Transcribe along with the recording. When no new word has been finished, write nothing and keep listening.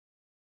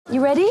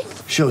You ready?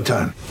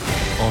 Showtime.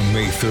 On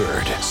May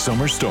 3rd,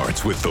 summer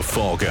starts with The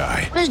Fall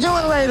Guy. Let's do it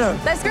later.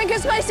 Let's drink a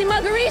spicy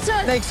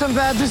margarita. Make some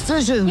bad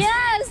decisions.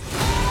 Yes!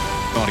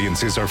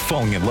 Audiences are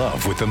falling in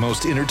love with the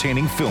most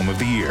entertaining film of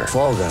the year.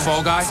 Fall Guy.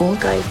 Fall Guy? Fall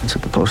Guy. That's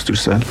what the poster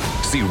said.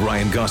 See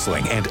Ryan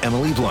Gosling and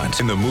Emily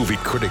Blunt in the movie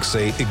critics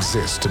say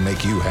exists to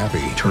make you happy.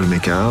 Trying to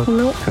make it out?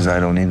 Nope. Because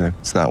I don't either.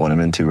 It's not what I'm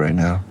into right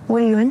now.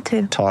 What are you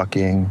into?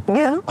 Talking.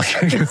 Yeah.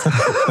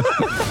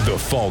 The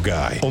Fall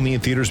Guy. Only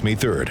in theaters May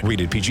 3rd.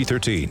 Rated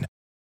PG-13.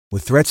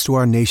 With threats to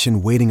our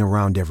nation waiting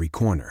around every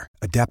corner,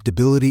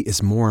 adaptability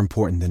is more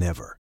important than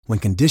ever. When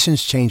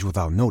conditions change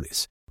without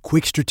notice,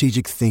 quick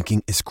strategic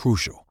thinking is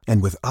crucial.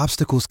 And with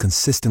obstacles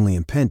consistently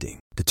impending,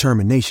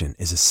 determination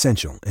is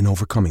essential in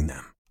overcoming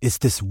them. It's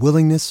this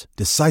willingness,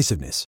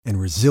 decisiveness, and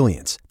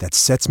resilience that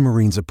sets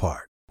Marines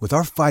apart. With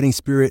our fighting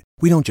spirit,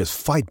 we don't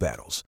just fight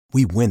battles,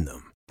 we win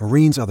them.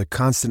 Marines are the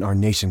constant our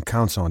nation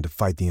counts on to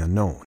fight the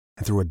unknown.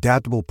 And through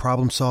adaptable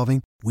problem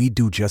solving, we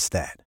do just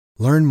that.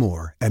 Learn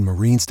more at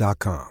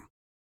marines.com.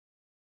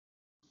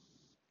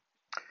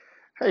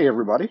 Hey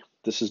everybody,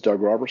 this is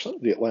Doug Robertson,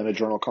 the Atlanta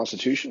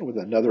Journal-Constitution, with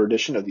another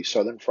edition of the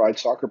Southern Fried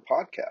Soccer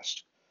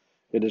Podcast.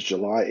 It is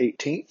July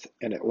 18th,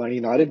 and Atlanta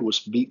United was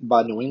beaten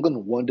by New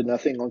England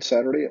 1-0 on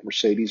Saturday at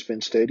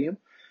Mercedes-Benz Stadium.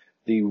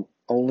 The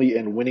only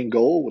and winning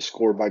goal was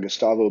scored by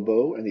Gustavo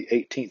Bo in the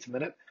 18th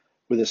minute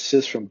with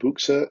assists from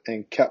Buxa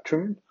and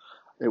Kaptun.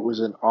 It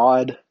was an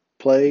odd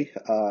play.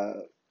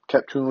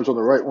 Kaptun was on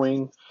the right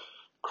wing,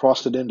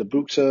 crossed it into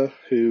Buxa,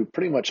 who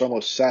pretty much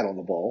almost sat on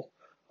the ball,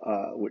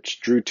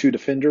 which drew two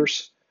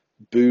defenders.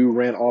 Boo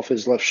ran off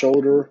his left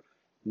shoulder.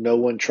 No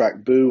one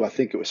tracked Boo. I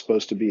think it was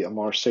supposed to be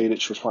Amar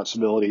Sadic's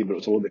responsibility, but it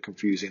was a little bit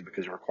confusing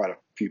because there were quite a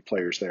few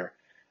players there.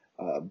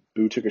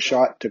 Boo took a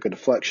shot, took a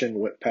deflection,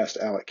 went past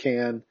Alec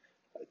Can.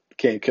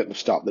 Can couldn't have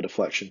stopped the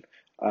deflection,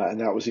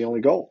 and that was the only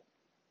goal.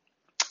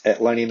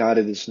 Atlanta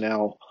United has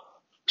now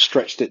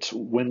stretched its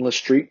winless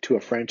streak to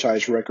a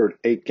franchise record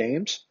 8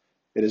 games.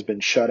 It has been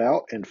shut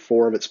out in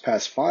 4 of its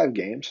past 5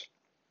 games.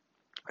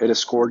 It has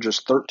scored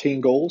just 13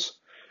 goals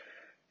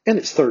in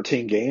its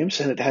 13 games,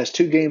 and it has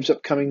 2 games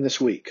upcoming this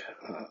week.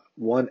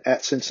 One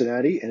at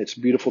Cincinnati in its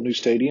beautiful new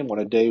stadium on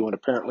a day when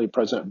apparently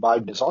President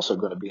Biden is also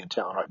going to be in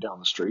town right down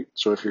the street.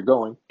 So if you're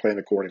going, plan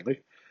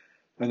accordingly.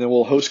 And then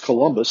we'll host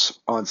Columbus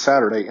on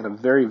Saturday in a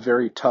very,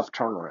 very tough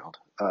turnaround.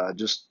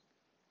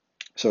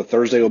 So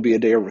Thursday will be a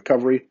day of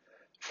recovery.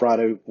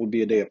 Friday will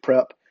be a day of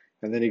prep.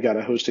 And then you got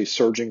to host a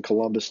surging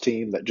Columbus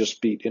team that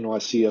just beat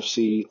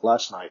NYCFC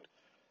last night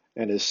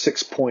and is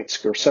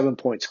 7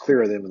 points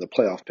clear of them in the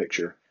playoff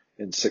picture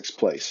in 6th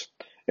place.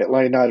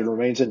 Atlanta United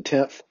remains in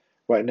 10th.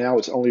 Right now,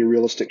 its only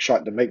realistic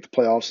shot to make the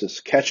playoffs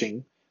is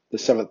catching the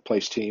 7th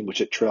place team,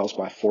 which it trails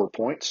by 4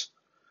 points.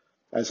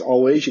 As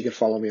always, you can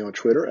follow me on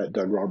Twitter at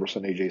Doug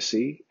Robertson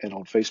AJC and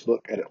on Facebook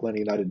at Atlanta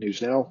United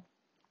News Now.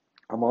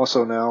 I'm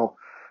also now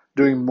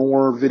doing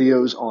more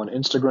videos on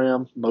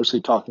Instagram,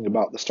 mostly talking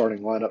about the starting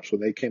lineups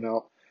when they came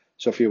out.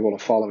 So if you want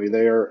to follow me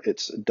there,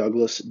 it's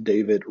Douglas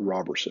David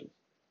Robertson.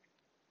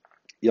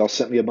 Y'all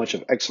sent me a bunch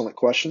of excellent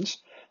questions.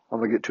 I'm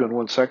going to get to in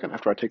 1 second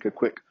after I take a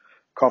quick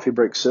coffee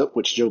break sip,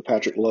 which Joe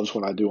Patrick loves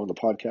when I do on the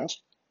podcast.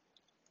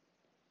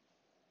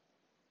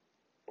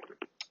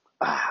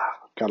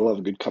 Gotta love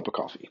a good cup of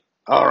coffee.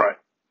 All right,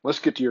 let's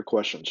get to your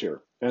questions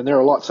here. And there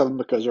are lots of them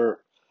because there are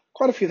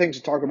quite a few things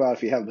to talk about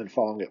if you haven't been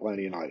following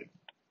Atlanta United.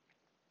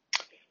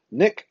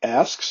 Nick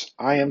asks,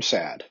 I am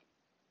sad.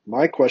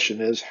 My question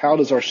is, how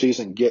does our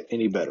season get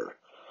any better?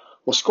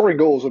 Well, scoring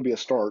goals would be a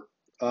start.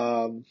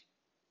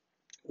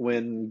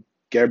 When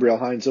Gabriel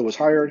Heinze was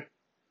hired,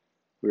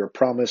 we were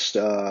promised,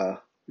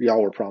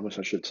 y'all were promised,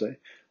 I should say,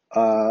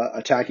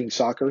 attacking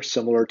soccer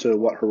similar to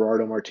what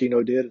Gerardo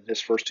Martino did in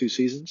his first 2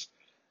 seasons.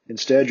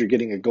 Instead, you're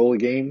getting a goal a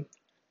game.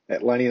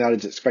 Atlanta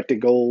United's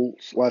expected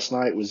goals last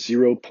night was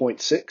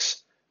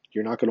 0.6.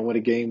 You're not going to win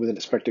a game with an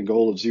expected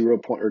goal of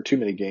too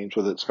many games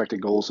with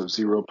expected goals of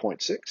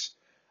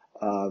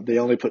 0.6. They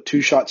only put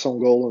 2 shots on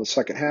goal in the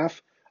second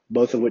half,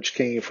 both of which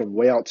came from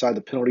way outside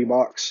the penalty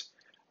box.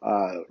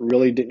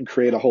 Really didn't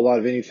create a whole lot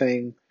of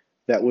anything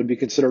that would be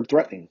considered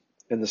threatening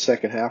in the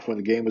second half when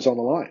the game was on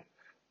the line.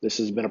 This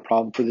has been a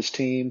problem for this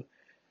team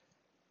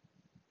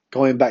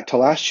going back to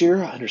last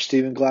year under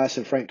Stephen Glass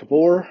and Frank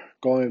DeBoer,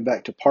 going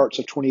back to parts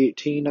of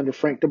 2018 under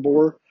Frank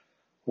DeBoer.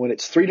 When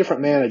it's 3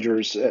 different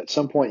managers, at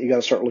some point you got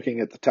to start looking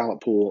at the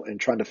talent pool and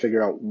trying to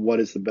figure out what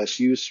is the best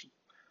use.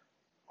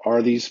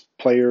 Are these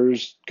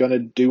players going to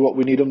do what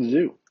we need them to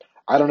do?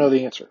 I don't know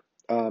the answer.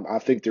 I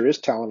think there is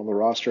talent on the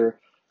roster,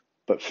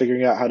 but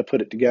figuring out how to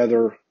put it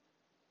together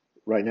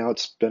right now,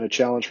 it's been a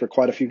challenge for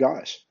quite a few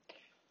guys.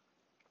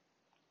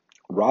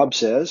 Rob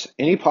says,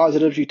 any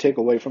positives you take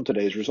away from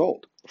today's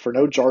result? For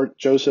no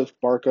Joseph,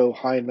 Barco,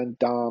 Hyndman,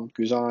 Dom,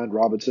 Guzan,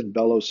 Robinson,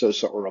 Bello,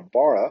 Sosa, or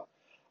Ibarra,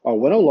 a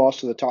win or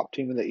loss to the top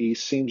team in the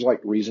East seems like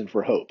reason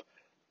for hope.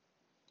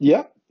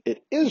 Yeah,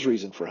 it is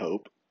reason for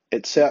hope,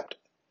 except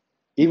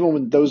even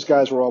when those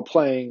guys were all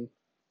playing,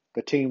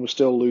 the team was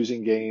still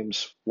losing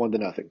games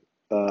 1-0,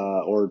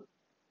 or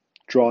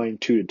drawing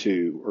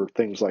 2-2, or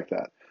things like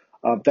that.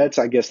 That's,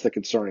 I guess, the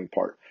concerning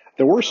part.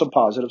 There were some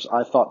positives.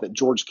 I thought that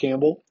George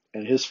Campbell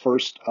in his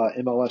first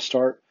MLS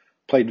start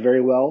played very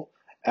well.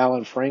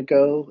 Alan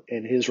Franco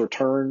in his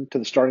return to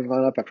the starting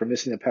lineup after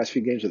missing the past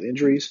few games with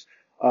injuries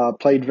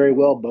played very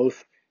well.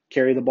 Both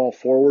carry the ball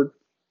forward,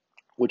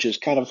 which is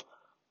kind of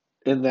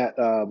in that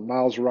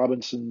Miles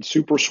Robinson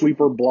super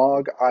sweeper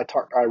blog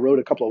I wrote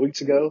a couple of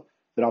weeks ago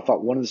that I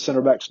thought one of the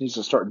center backs needs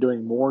to start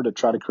doing more to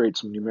try to create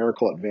some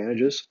numerical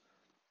advantages.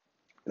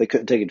 They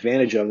couldn't take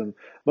advantage of them,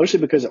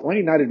 mostly because Atlanta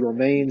United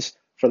remains,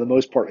 for the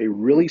most part, a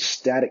really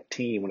static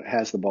team when it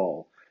has the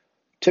ball.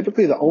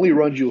 Typically, the only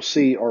runs you'll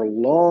see are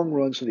long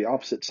runs to the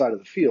opposite side of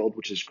the field,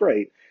 which is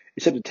great,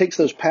 except it takes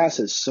those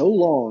passes so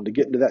long to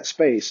get into that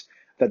space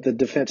that the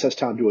defense has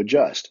time to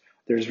adjust.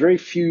 There's very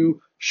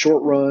few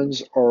short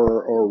runs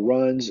or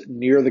runs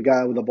near the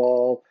guy with the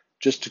ball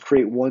just to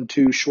create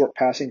 1-2 short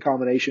passing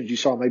combinations. You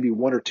saw maybe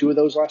one or two of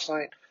those last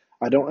night.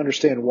 I don't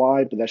understand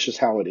why, but that's just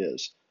how it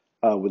is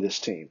with this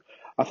team.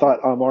 I thought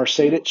Amar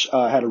Sejdic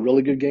had a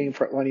really good game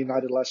for Atlanta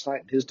United last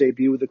night in his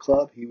debut with the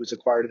club. He was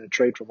acquired in a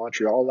trade from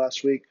Montreal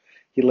last week.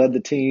 He led the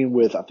team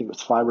with, I think it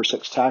was 5 or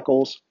 6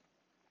 tackles.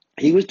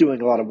 He was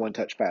doing a lot of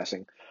one-touch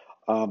passing,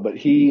 but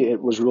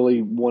it was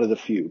really one of the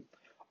few.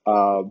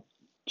 So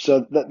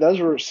those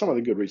are some of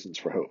the good reasons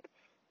for hope.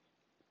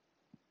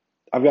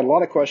 I've got a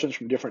lot of questions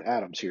from different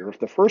Adams here.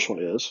 The first one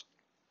is,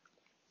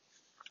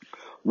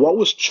 what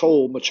was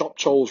Machop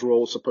Chol's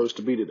role supposed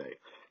to be today?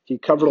 He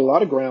covered a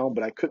lot of ground,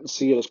 but I couldn't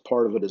see it as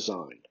part of a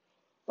design.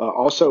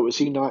 Also, is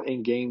he not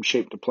in game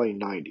shape to play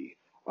 90?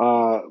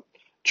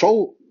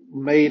 Chol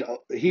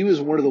he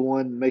was one of the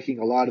one making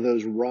a lot of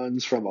those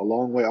runs from a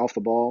long way off the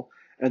ball.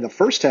 And the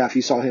first half,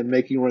 you saw him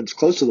making runs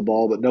close to the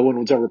ball, but no one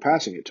was ever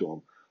passing it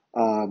to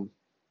him.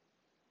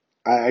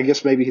 I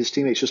guess maybe his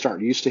teammates just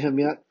aren't used to him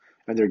yet,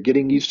 and they're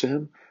getting used to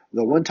him.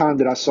 The one time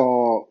that I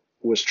saw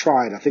was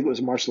tried, I think it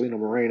was Marcelino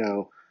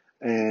Moreno,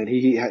 and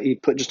he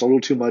put just a little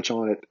too much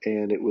on it,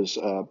 and it was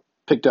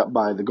picked up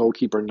by the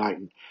goalkeeper,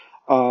 Knighton.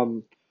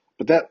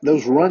 But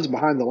those runs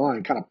behind the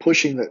line, kind of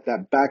pushing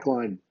that back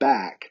line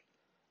back,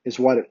 is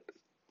what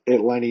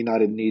Atlanta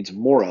United needs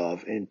more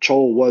of, and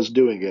Chol was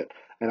doing it,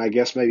 and I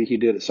guess maybe he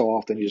did it so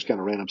often he just kind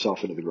of ran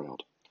himself into the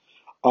ground.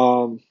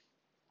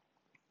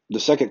 The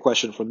second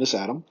question from this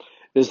Adam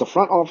is, the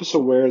front office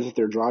aware that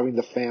they're driving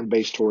the fan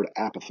base toward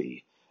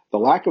apathy? The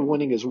lack of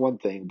winning is one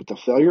thing, but the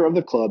failure of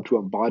the club to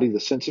embody the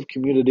sense of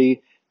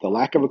community, the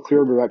lack of a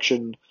clear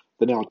direction,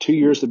 the now 2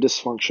 years of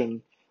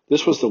dysfunction.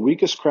 This was the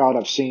weakest crowd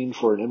I've seen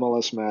for an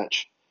MLS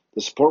match.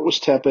 The support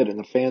was tepid and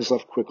the fans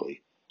left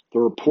quickly. The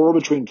rapport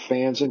between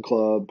fans and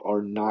club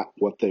are not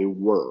what they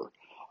were.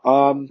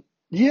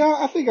 Yeah,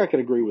 I think I could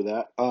agree with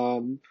that.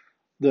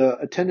 The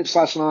attendance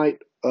last night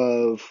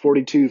of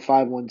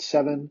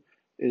 42,517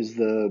 is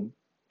the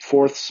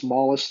 4th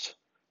smallest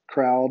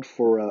crowd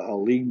for a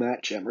league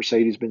match at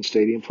Mercedes-Benz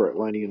Stadium for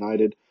Atlanta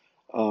United.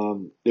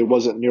 It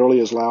wasn't nearly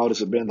as loud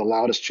as it been. The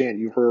loudest chant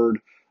you heard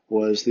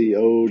was the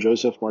 "Oh,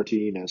 Joseph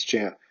Martinez"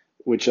 chant,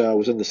 which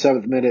was in the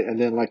 7th minute, and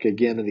then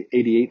again in the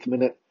 88th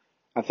minute,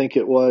 I think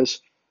it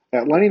was.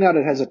 Atlanta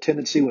United has a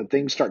tendency when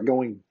things start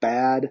going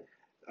bad,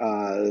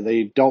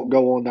 they don't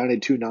go on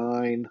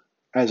 92-9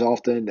 as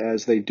often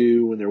as they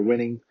do when they're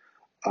winning.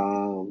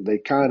 They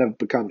kind of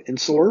become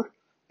insular,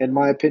 in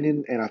my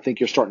opinion, and I think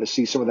you're starting to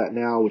see some of that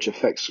now, which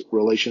affects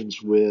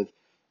relations with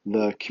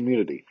the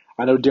community.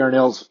 I know Darren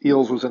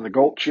Eels was in the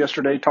Gulch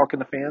yesterday talking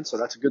to fans, so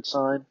that's a good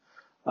sign.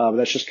 But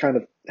that's just kind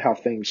of how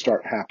things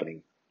start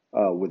happening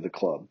with the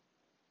club.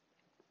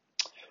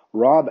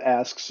 Rob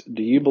asks,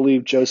 do you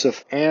believe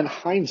Joseph and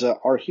Heinze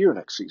are here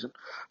next season?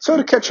 So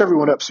to catch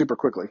everyone up super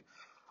quickly,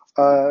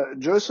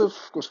 Joseph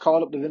was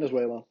called up to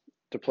Venezuela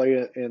to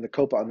play in the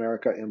Copa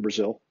America in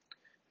Brazil.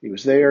 He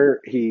was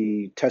there.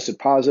 He tested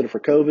positive for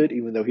COVID,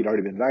 even though he'd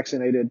already been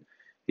vaccinated.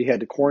 He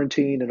had to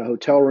quarantine in a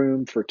hotel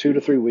room for 2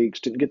 to 3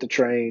 weeks, didn't get to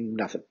train,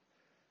 nothing.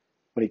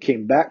 When he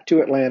came back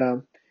to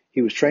Atlanta,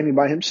 he was training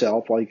by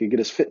himself while he could get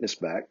his fitness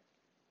back.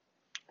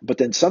 But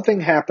then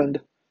something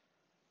happened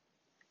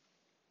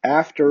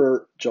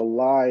between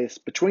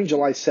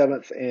July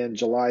 7th and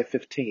July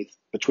 15th,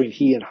 between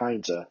he and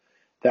Heinze,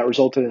 that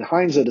resulted in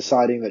Heinze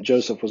deciding that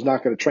Joseph was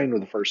not going to train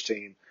with the first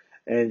team,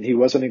 and he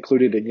wasn't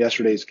included in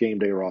yesterday's game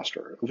day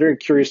roster. A very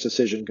curious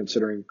decision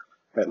considering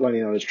Atlanta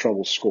United's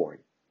trouble scoring.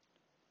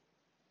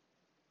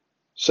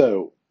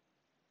 So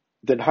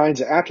then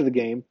Heinze, after the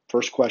game,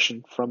 first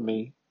question from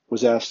me,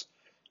 was asked,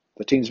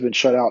 the team's been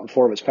shut out in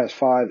 4 of its past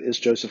 5. Is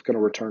Joseph going to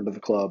return to the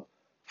club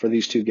for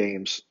these 2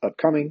 games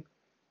upcoming?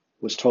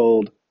 Was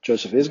told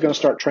Joseph is going to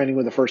start training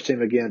with the first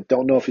team again.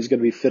 Don't know if he's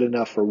going to be fit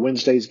enough for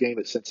Wednesday's game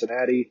at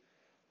Cincinnati.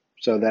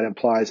 So that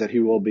implies that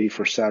he will be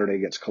for Saturday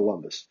against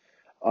Columbus.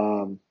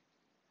 Heinze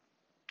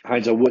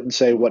wouldn't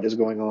say what is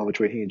going on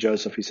between he and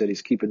Joseph. He said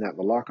he's keeping that in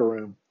the locker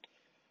room.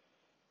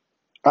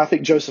 I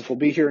think Joseph will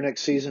be here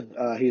next season.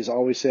 He has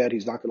always said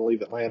he's not going to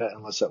leave Atlanta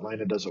unless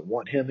Atlanta doesn't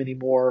want him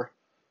anymore.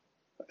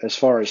 As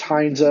far as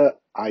Heinze,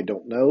 I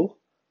don't know.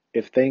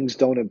 If things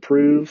don't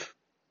improve,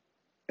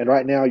 and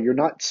right now you're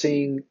not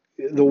seeing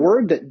the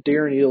word that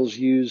Darren Eels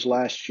used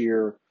last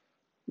year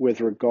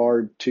with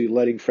regard to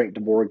letting Frank de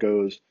Boer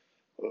go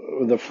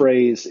the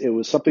phrase, it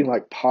was something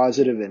like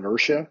positive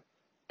inertia,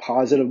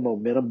 positive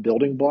momentum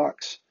building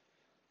blocks.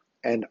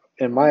 And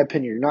in my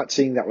opinion, you're not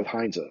seeing that with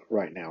Heinze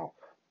right now.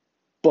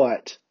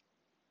 But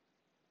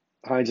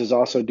Heinze is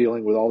also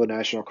dealing with all the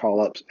national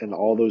call-ups and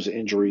all those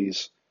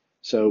injuries.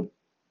 So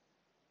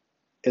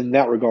in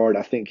that regard,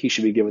 I think he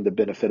should be given the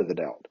benefit of the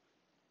doubt.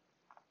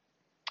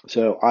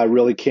 So I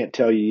really can't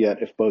tell you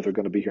yet if both are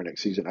going to be here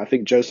next season. I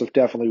think Joseph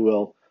definitely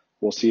will.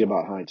 We'll see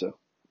about Heinze.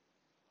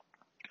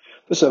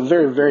 This is a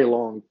very, very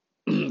long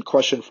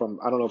question from,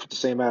 I don't know if it's the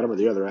same Adam or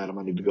the other Adam.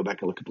 I need to go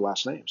back and look at the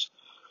last names.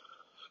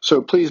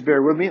 So please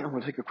bear with me. I'm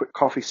going to take a quick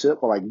coffee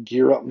sip while I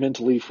gear up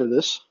mentally for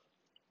this.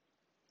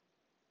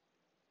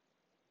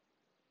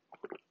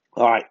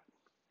 All right.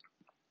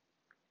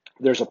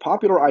 There's a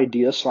popular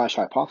idea /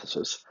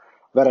 hypothesis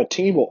that a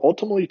team will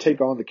ultimately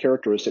take on the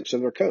characteristics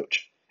of their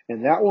coach,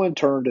 and that will in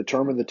turn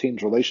determine the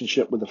team's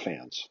relationship with the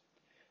fans.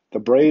 The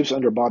Braves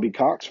under Bobby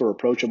Cox were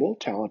approachable,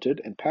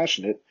 talented, and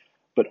passionate,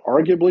 but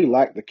arguably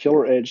lacked the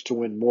killer edge to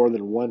win more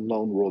than one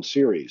lone World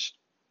Series.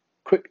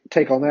 Quick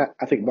take on that.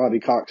 I think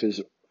Bobby Cox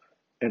is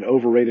an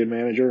overrated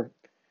manager.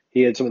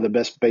 He had some of the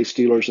best base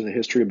stealers in the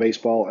history of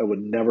baseball. I would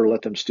never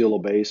let them steal a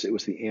base. It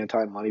was the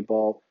anti-money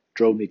ball.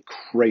 Drove me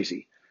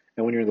crazy.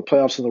 And when you're in the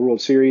playoffs in the World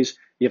Series,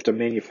 you have to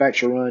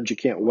manufacture runs. You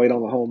can't wait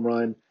on the home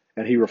run,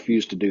 and he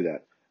refused to do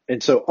that.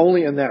 And so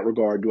only in that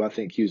regard do I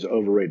think he's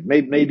overrated.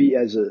 Maybe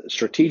as a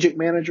strategic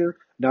manager,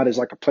 not as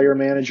like a player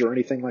manager or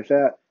anything like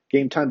that.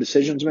 Game time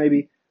decisions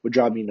maybe would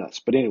drive me nuts.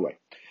 But anyway,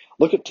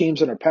 look at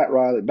teams under Pat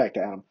Riley. Back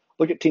to Adam.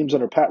 Look at teams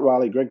under Pat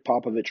Riley, Greg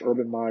Popovich,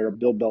 Urban Meyer,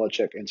 Bill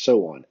Belichick, and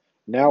so on.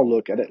 Now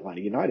look at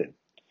Atlanta United.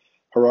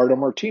 Gerardo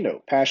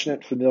Martino,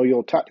 passionate,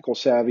 familial, tactical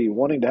savvy,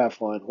 wanting to have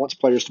fun, wants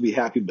players to be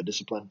happy but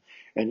disciplined,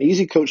 an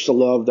easy coach to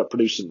love that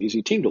produces an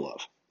easy team to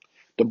love.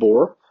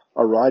 DeBoer,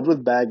 arrived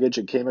with baggage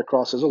and came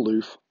across as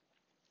aloof,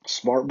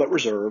 smart but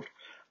reserved.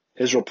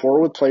 His rapport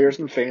with players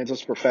and fans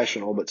is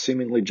professional, but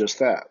seemingly just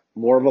that,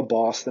 more of a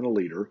boss than a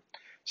leader.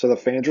 So the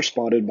fans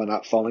responded by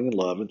not falling in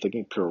love and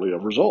thinking purely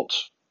of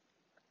results.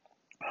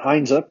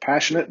 Heinze,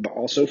 passionate but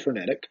also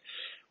frenetic.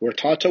 Where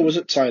Tata was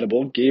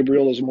excitable,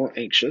 Gabriel is more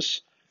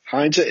anxious.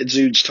 Heinze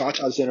exudes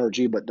Tata's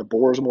energy, but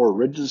DeBoer's more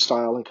rigid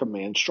style and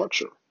command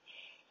structure.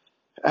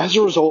 As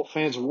a result,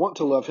 fans want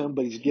to love him,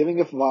 but he's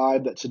giving a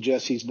vibe that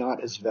suggests he's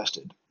not as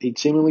vested. He'd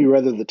seemingly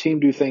rather the team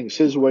do things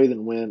his way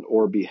than win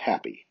or be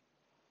happy.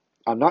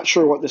 I'm not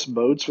sure what this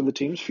bodes for the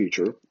team's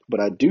future, but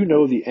I do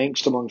know the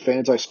angst among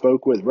fans I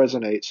spoke with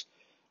resonates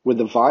with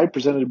the vibe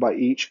presented by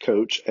each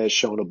coach as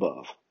shown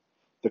above.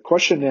 The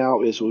question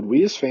now is, would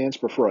we as fans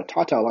prefer a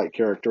Tata-like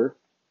character,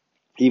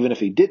 even if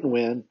he didn't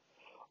win,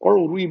 or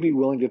would we be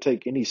willing to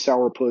take any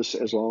sourpuss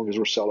as long as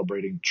we're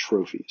celebrating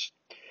trophies?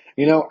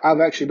 You know, I've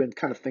actually been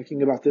kind of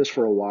thinking about this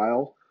for a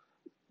while,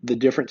 the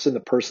difference in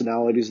the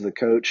personalities of the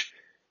coach.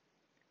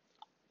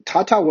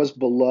 Tata was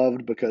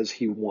beloved because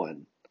he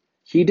won.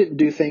 He didn't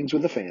do things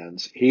with the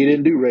fans. He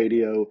didn't do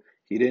radio.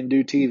 He didn't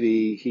do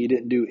TV. He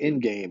didn't do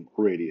in-game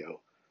radio.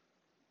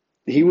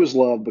 He was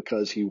loved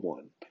because he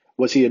won.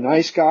 Was he a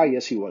nice guy?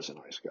 Yes, he was a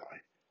nice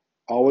guy.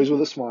 Always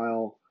with a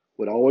smile,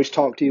 would always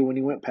talk to you when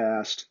you went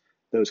past,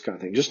 those kind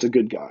of things. Just a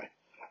good guy.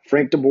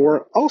 Frank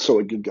DeBoer, also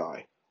a good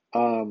guy.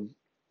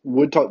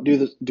 Would talk, do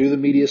the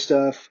media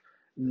stuff,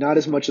 not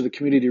as much of the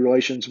community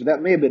relations, but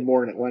that may have been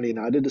more an Atlanta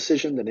United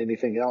decision than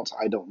anything else.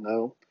 I don't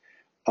know.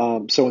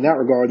 So in that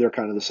regard, they're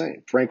kind of the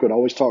same. Frank would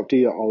always talk to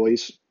you,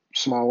 always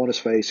smile on his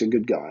face, a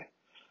good guy.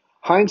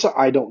 Heinze,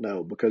 I don't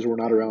know because we're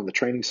not around the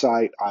training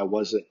site. I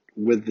wasn't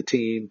with the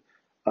team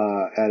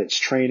at its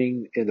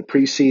training in the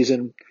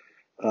preseason,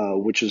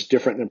 which is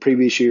different than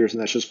previous years,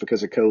 and that's just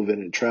because of COVID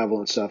and travel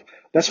and stuff.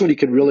 That's when you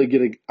can really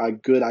get a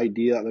good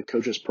idea of the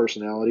coach's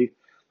personality.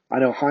 I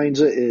know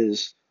Heinze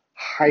is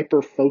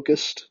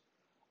hyper-focused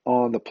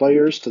on the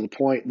players to the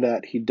point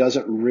that he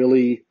doesn't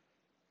really,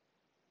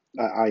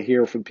 I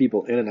hear from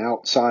people in and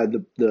outside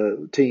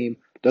the team,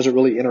 doesn't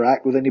really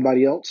interact with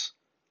anybody else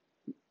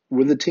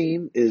with the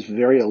team, is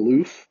very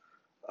aloof,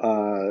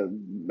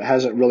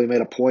 hasn't really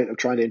made a point of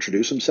trying to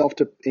introduce himself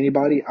to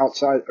anybody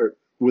outside or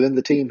within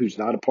the team who's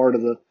not a part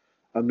of the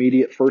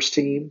immediate first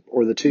team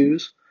or the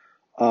twos.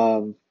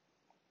 So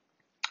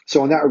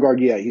in that regard,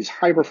 yeah, he's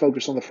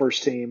hyper-focused on the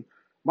first team.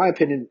 My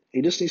opinion,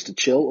 he just needs to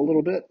chill a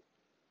little bit.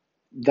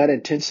 That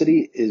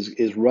intensity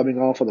is rubbing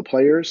off on the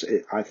players.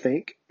 I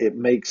think it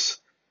makes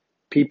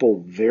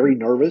people very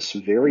nervous,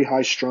 very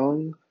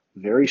high-strung,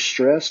 very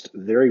stressed,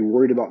 very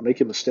worried about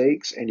making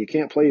mistakes, and you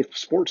can't play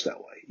sports that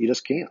way. You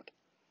just can't.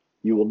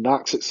 You will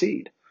not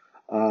succeed.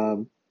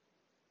 I've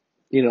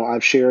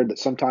shared that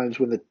sometimes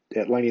when the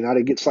Atlanta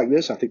United gets like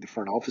this, I think the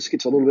front office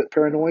gets a little bit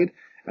paranoid,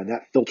 and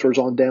that filters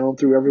on down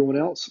through everyone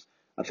else.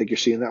 I think you're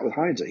seeing that with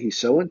Heinze. He's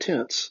so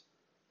intense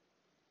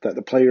that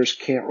the players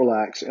can't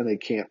relax and they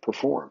can't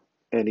perform,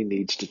 and he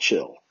needs to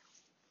chill.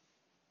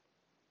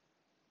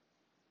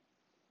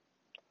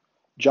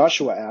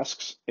 Joshua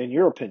asks, in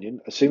your opinion,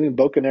 assuming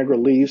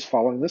Bocanegra leaves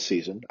following this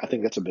season, I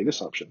think that's a big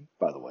assumption,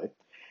 by the way,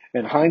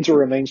 and Heinze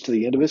remains to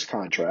the end of his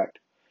contract,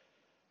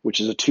 which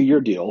is a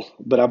 2-year deal,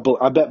 but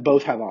I bet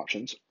both have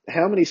options.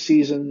 How many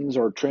seasons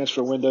or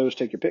transfer windows,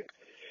 take your pick,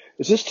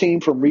 is this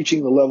team from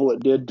reaching the level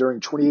it did during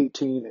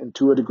 2018 and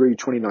to a degree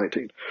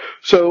 2019?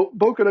 So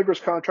Bocanegra's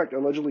contract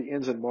allegedly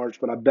ends in March,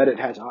 but I bet it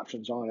has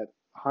options on it.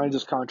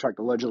 Hines' contract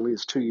allegedly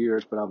is 2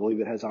 years, but I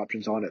believe it has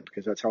options on it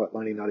because that's how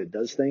Atlanta United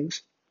does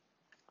things.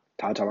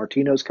 Tata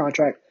Martino's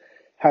contract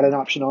had an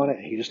option on it,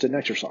 and he just didn't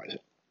exercise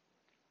it.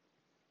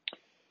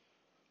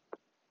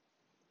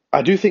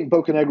 I do think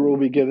Bocanegra will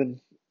be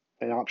given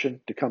an option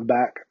to come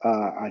back.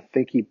 I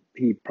think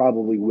he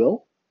probably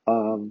will.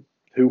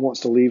 Who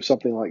wants to leave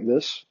something like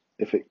this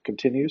if it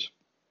continues?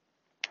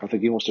 I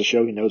think he wants to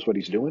show he knows what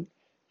he's doing.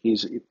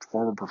 He's a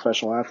former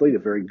professional athlete, a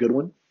very good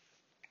one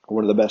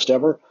of the best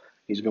ever.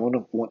 He's going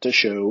to want to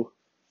show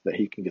that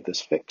he can get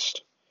this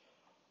fixed.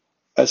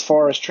 As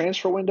far as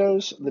transfer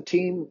windows, a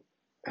team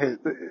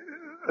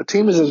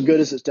is as good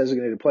as its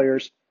designated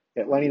players.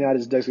 Atlanta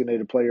United's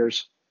designated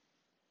players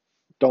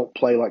don't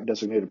play like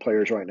designated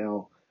players right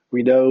now.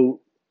 We know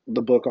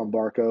the book on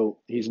Barco.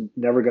 He's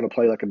never going to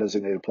play like a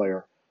designated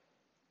player.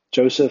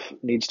 Joseph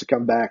needs to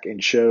come back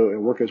and show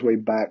and work his way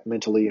back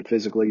mentally and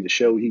physically to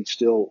show he's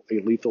still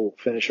a lethal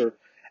finisher.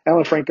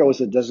 Alan Franco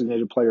is a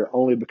designated player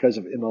only because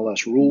of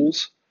MLS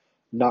rules,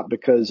 not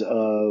because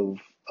of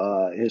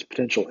his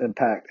potential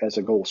impact as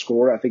a goal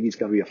scorer. I think he's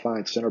going to be a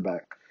fine center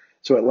back.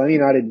 So Atlanta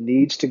United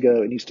needs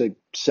to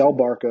sell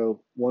Barco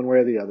one way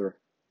or the other,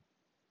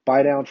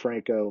 buy down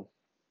Franco,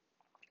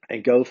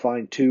 and go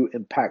find 2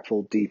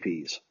 impactful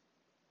DPs.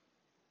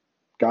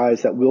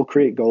 Guys that will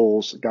create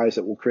goals, guys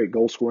that will create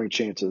goal-scoring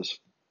chances.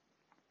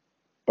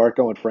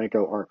 Barco and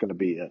Franco aren't going to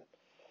be it.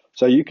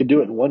 So you could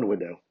do it in one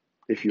window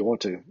if you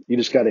want to. You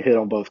just got to hit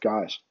on both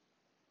guys.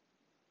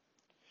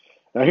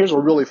 Now here's a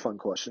really fun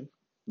question.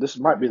 This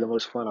might be the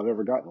most fun I've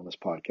ever gotten on this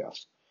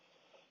podcast.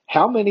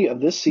 How many of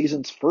this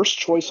season's first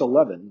choice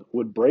 11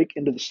 would break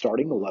into the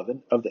starting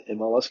 11 of the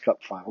MLS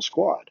Cup final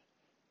squad?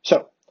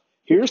 So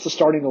here's the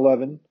starting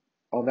 11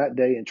 on that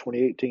day in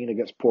 2018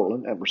 against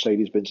Portland at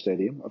Mercedes-Benz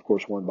Stadium, of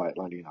course won by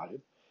Atlanta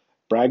United.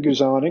 Brad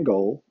Guzan in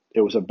goal.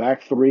 It was a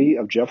back 3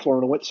 of Jeff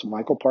Larentowicz,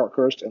 Michael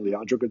Parkhurst, and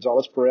Leandro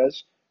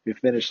Gonzalez-Perez, who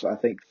finished, I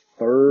think,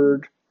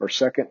 3rd or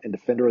 2nd in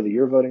Defender of the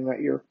Year voting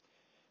that year.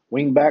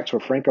 Wing backs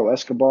were Franco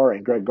Escobar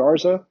and Greg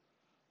Garza.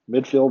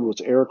 Midfield was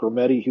Eric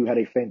Rometty, who had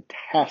a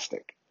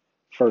fantastic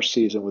first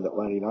season with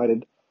Atlanta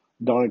United.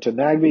 Donington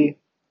Nagbe,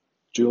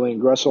 Julian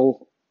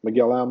Gressel,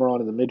 Miguel Almiron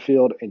in the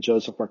midfield, and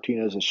Joseph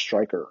Martinez as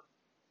striker.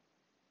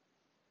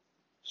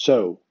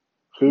 So,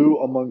 who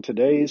among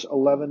today's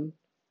 11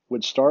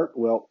 would start?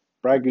 Well,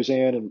 Brad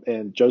Guzan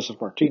and Joseph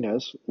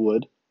Martinez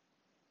would.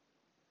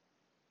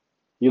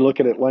 You look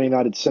at Atlanta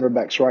United center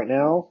backs right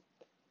now,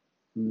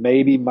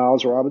 maybe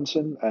Miles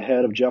Robinson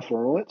ahead of Jeff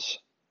Larentowicz.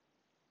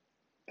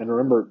 And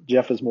remember,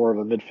 Jeff is more of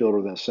a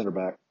midfielder than a center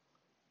back.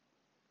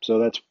 So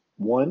that's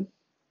 1.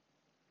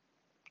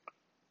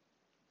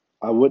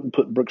 I wouldn't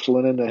put Brooks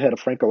Lennon ahead of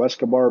Franco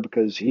Escobar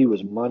because he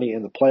was money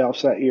in the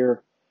playoffs that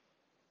year.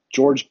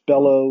 George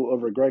Bello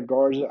over Greg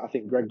Garza. I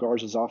think Greg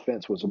Garza's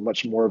offense was a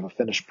much more of a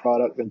finished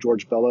product than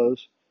George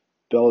Bello's.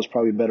 Bello's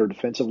probably better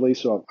defensively,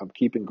 so I'm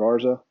keeping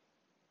Garza.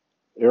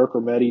 Eric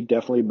Rometty,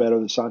 definitely better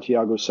than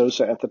Santiago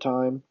Sosa at the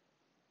time,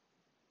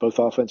 both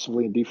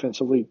offensively and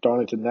defensively.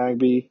 Donington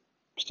Nagbe,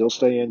 still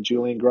staying.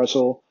 Julian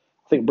Gressel.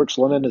 I think Brooks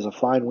Lennon is a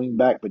fine wing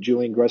back, but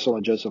Julian Gressel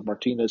and Joseph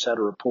Martinez had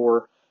a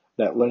rapport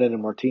that Lennon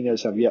and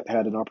Martinez have yet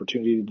had an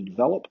opportunity to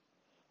develop.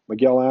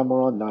 Miguel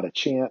Almiron, not a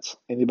chance.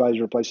 Anybody's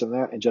replacing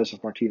that, and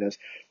Joseph Martinez.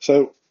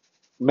 So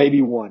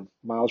maybe 1,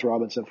 Miles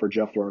Robinson for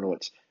Jeff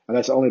Larentowicz. And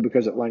that's only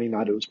because Atlanta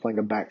United was playing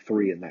a back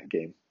 3 in that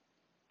game.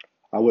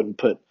 I wouldn't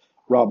put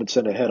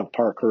Robinson ahead of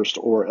Parkhurst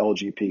or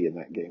LGP in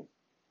that game.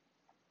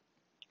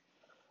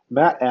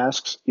 Matt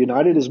asks,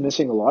 United is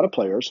missing a lot of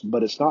players,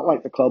 but it's not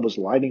like the club was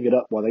lighting it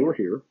up while they were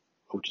here,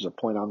 which is a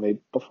point I made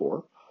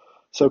before.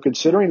 So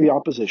considering the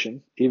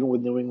opposition, even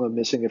with New England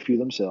missing a few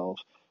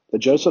themselves, the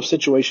Joseph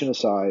situation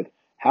aside,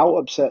 how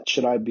upset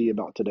should I be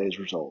about today's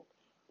result?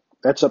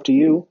 That's up to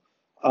you.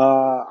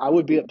 I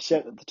would be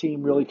upset that the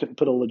team really couldn't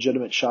put a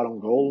legitimate shot on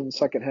goal in the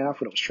second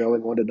half when it was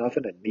trailing 1-0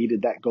 and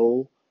needed that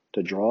goal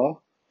to draw.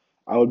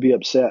 I would be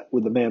upset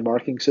with the man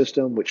marking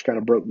system, which kind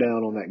of broke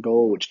down on that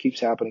goal, which keeps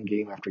happening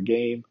game after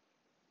game.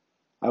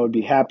 I would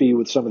be happy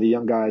with some of the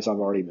young guys I've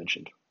already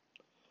mentioned.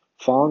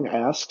 Fong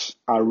asks,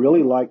 I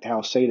really liked how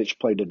Sejdic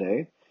played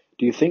today.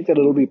 Do you think that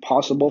it'll be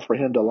possible for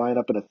him to line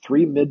up in a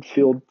 3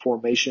 midfield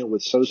formation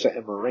with Sosa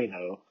and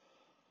Moreno?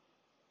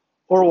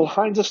 Or will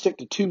Heinze stick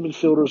to 2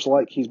 midfielders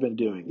like he's been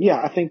doing?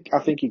 Yeah, I think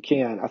he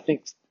can. I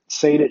think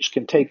Sejdic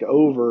can take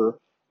over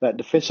that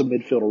defensive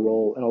midfielder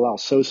role and allow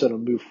Sosa to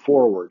move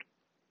forward.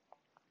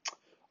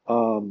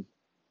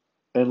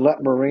 And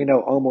let Moreno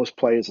almost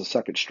play as a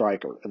second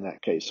striker in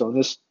that case. So in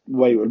this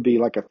way, it would be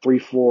like a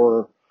 3-4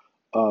 or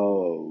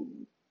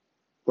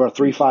a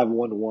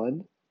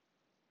 3-5-1-1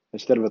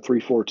 instead of a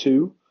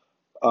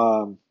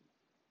 3-4-2.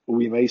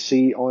 We may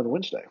see on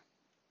Wednesday.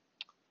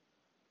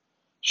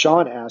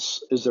 Sean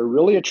asks, is there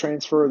really a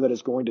transfer that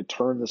is going to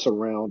turn this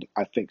around?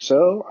 I think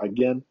so.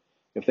 Again,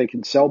 If they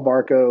can sell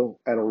Barco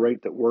at a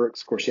rate that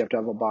works, of course, you have to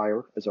have a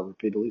buyer, as I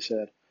repeatedly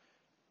said,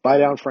 buy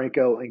down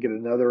Franco and get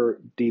another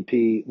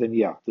DP, then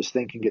yeah, this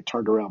thing can get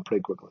turned around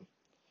pretty quickly.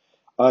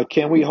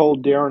 Can we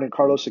hold Darren and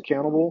Carlos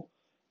accountable?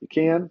 You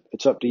can.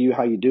 It's up to you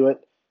how you do it.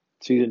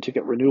 Season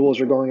ticket renewals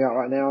are going out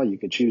right now. You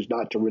can choose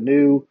not to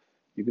renew.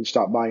 You can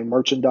stop buying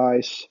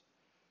merchandise.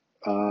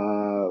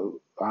 Those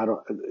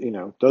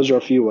are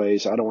a few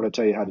ways. I don't want to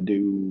tell you how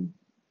to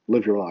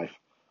live your life,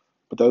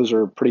 but those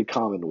are pretty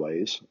common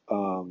ways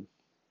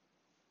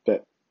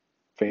that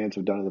fans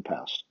have done in the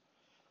past.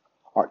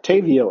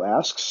 Octavio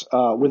asks,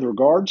 with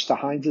regards to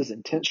Heinz's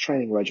intense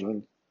training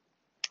regimen,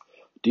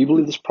 do you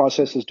believe this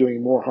process is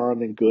doing more harm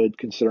than good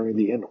considering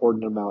the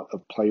inordinate amount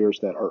of players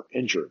that are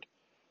injured?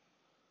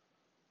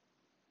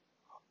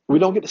 We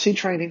don't get to see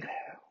training,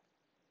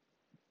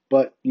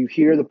 but you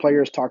hear the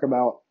players talk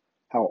about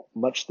how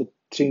much the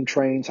team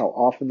trains, how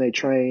often they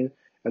train,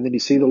 and then you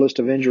see the list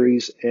of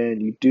injuries,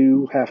 and you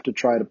do have to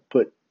try to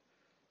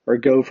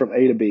go from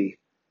A to B.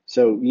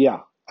 So,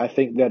 yeah, I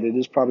think that it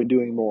is probably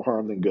doing more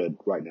harm than good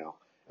right now.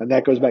 And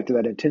that goes back to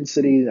that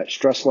intensity, that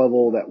stress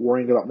level, that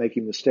worrying about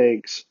making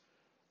mistakes.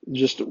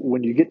 Just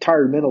when you get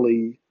tired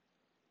mentally,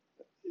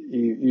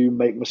 you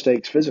make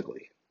mistakes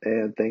physically,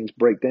 and things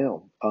break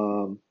down.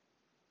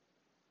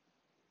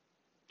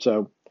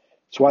 So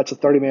that's why it's a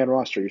 30-man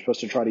roster. You're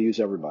supposed to try to use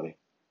everybody.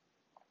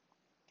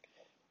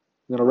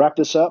 I'm going to wrap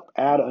this up.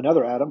 Add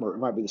another Adam, or it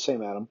might be the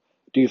same Adam.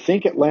 Do you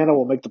think Atlanta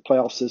will make the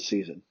playoffs this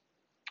season?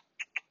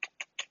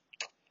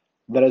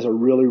 That is a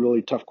really,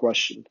 really tough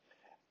question.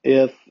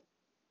 If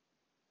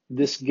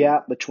this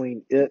gap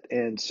between it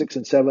and 6th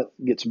and 7th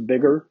gets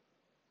bigger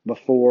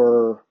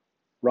before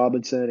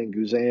Robinson and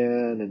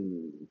Guzan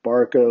and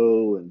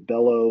Barco and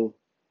Bello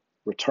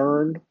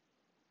return,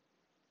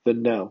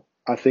 then no.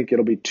 I think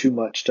it'll be too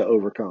much to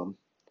overcome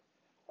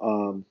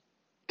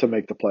to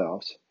make the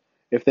playoffs.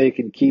 If they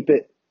can keep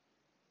it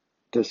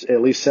to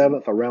at least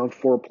 7th around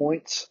 4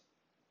 points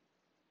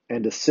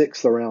and to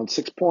 6th around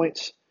 6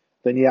 points,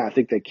 then yeah, I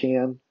think they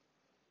can.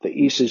 The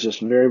East is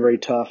just very, very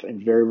tough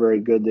and very, very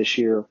good this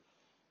year.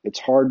 It's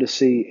hard to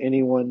see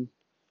anyone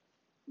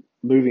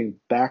moving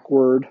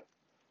backward.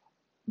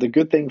 The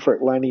good thing for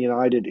Atlanta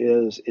United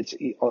is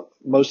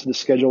most of the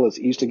schedule is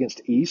East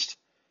against East.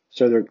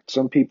 So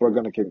some people are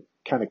going to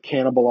kind of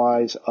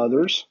cannibalize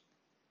others.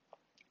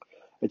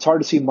 It's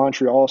hard to see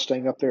Montreal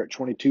staying up there at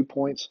 22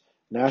 points.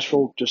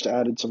 Nashville just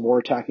added some more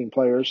attacking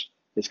players.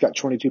 It's got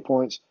 22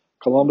 points.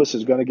 Columbus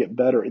is going to get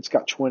better. It's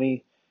got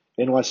 20.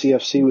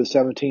 NYCFC with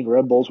 17.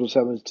 Red Bulls with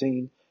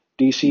 17.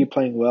 DC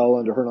playing well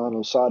under Hernan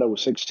Losada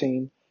with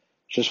 16.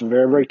 It's just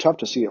very, very tough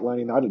to see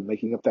Atlanta United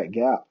making up that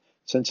gap.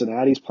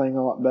 Cincinnati's playing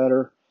a lot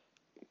better.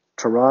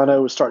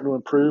 Toronto is starting to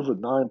improve with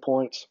 9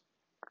 points.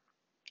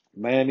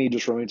 Miami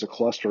just remains a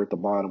cluster at the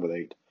bottom with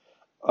 8.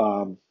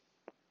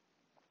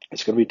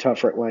 It's going to be tough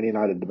for Atlanta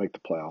United to make the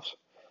playoffs.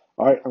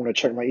 All right, I'm going to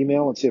check my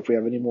email and see if we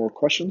have any more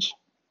questions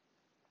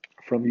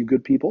from you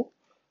good people.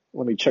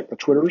 Let me check the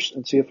Twitters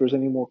and see if there's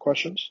any more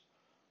questions.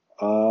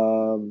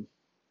 There's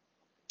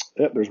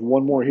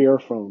one more here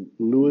from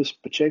Luis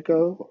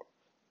Pacheco.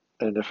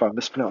 And if I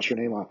mispronounce your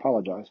name, I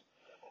apologize.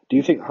 Do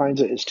you think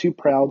Heinze is too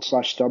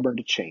proud/stubborn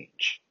to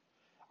change?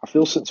 I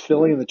feel since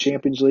Philly in the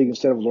Champions League,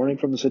 instead of learning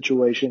from the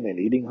situation and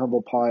eating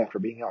humble pie after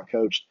being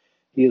outcoached,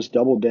 he has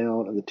doubled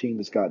down and the team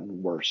has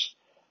gotten worse.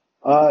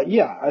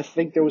 I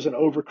think there was an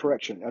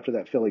overcorrection after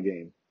that Philly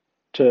game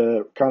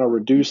to kind of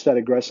reduce that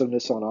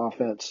aggressiveness on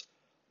offense,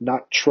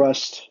 not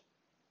trust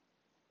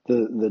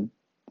the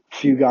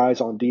few guys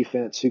on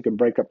defense who can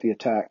break up the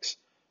attacks,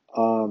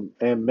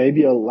 and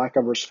maybe a lack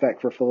of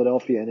respect for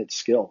Philadelphia and its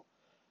skill.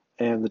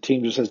 And the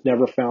team just has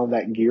never found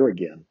that gear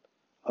again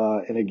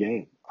in a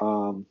game.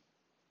 I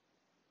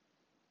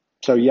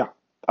don't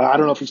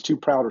know if he's too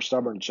proud or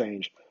stubborn to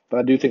change, but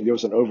I do think there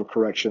was an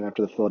overcorrection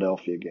after the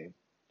Philadelphia game.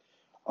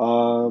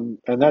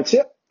 And that's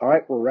it. All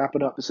right, we're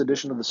wrapping up this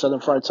edition of the Southern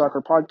Fried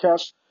Soccer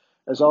Podcast.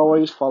 As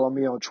always, follow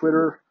me on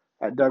Twitter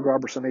at Doug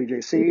Robertson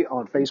AJC,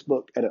 on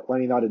Facebook at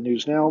Atlanta United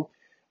News Now.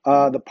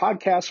 The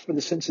podcast for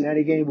the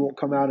Cincinnati game won't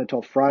come out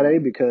until Friday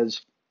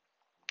because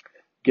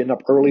getting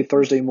up early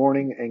Thursday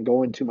morning and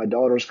going to my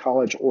daughter's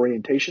college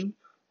orientation.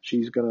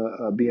 She's going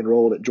to be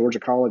enrolled at Georgia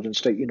College and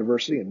State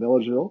University in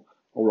Millersville.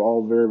 We're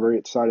all very, very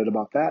excited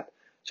about that.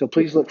 So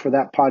please look for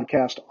that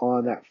podcast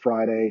on that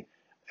Friday.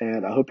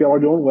 And I hope y'all are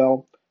doing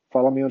well.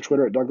 Follow me on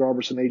Twitter at Doug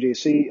Robertson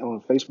AJC,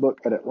 on Facebook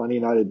at Atlanta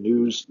United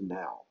News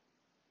Now.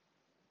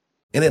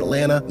 In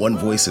Atlanta, one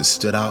voice has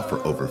stood out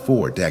for over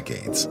 4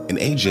 decades. An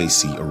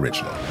AJC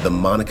original, The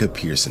Monica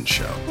Pearson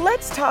Show.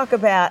 Let's talk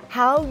about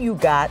how you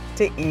got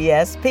to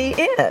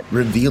ESPN.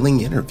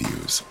 Revealing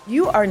interviews.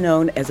 You are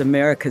known as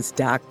America's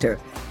doctor,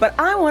 but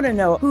I want to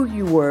know who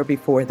you were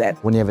before that.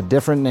 When you have a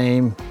different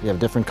name, you have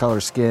different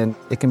color skin,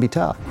 it can be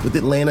tough. With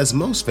Atlanta's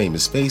most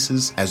famous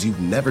faces as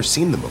you've never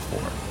seen them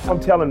before. I'm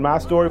telling my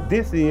story.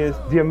 This is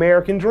the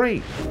American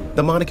dream.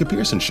 The Monica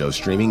Pearson Show,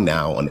 streaming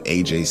now on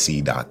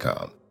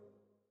AJC.com.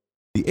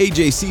 The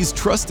AJC's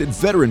trusted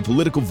veteran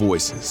political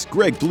voices,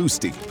 Greg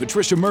Bluestein,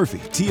 Patricia Murphy,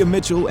 Tia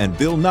Mitchell, and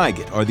Bill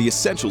Nygut, are the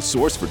essential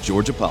source for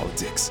Georgia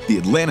politics. The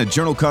Atlanta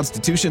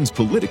Journal-Constitution's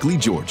Politically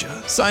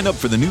Georgia. Sign up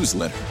for the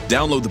newsletter,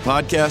 download the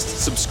podcast,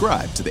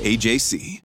 subscribe to the AJC.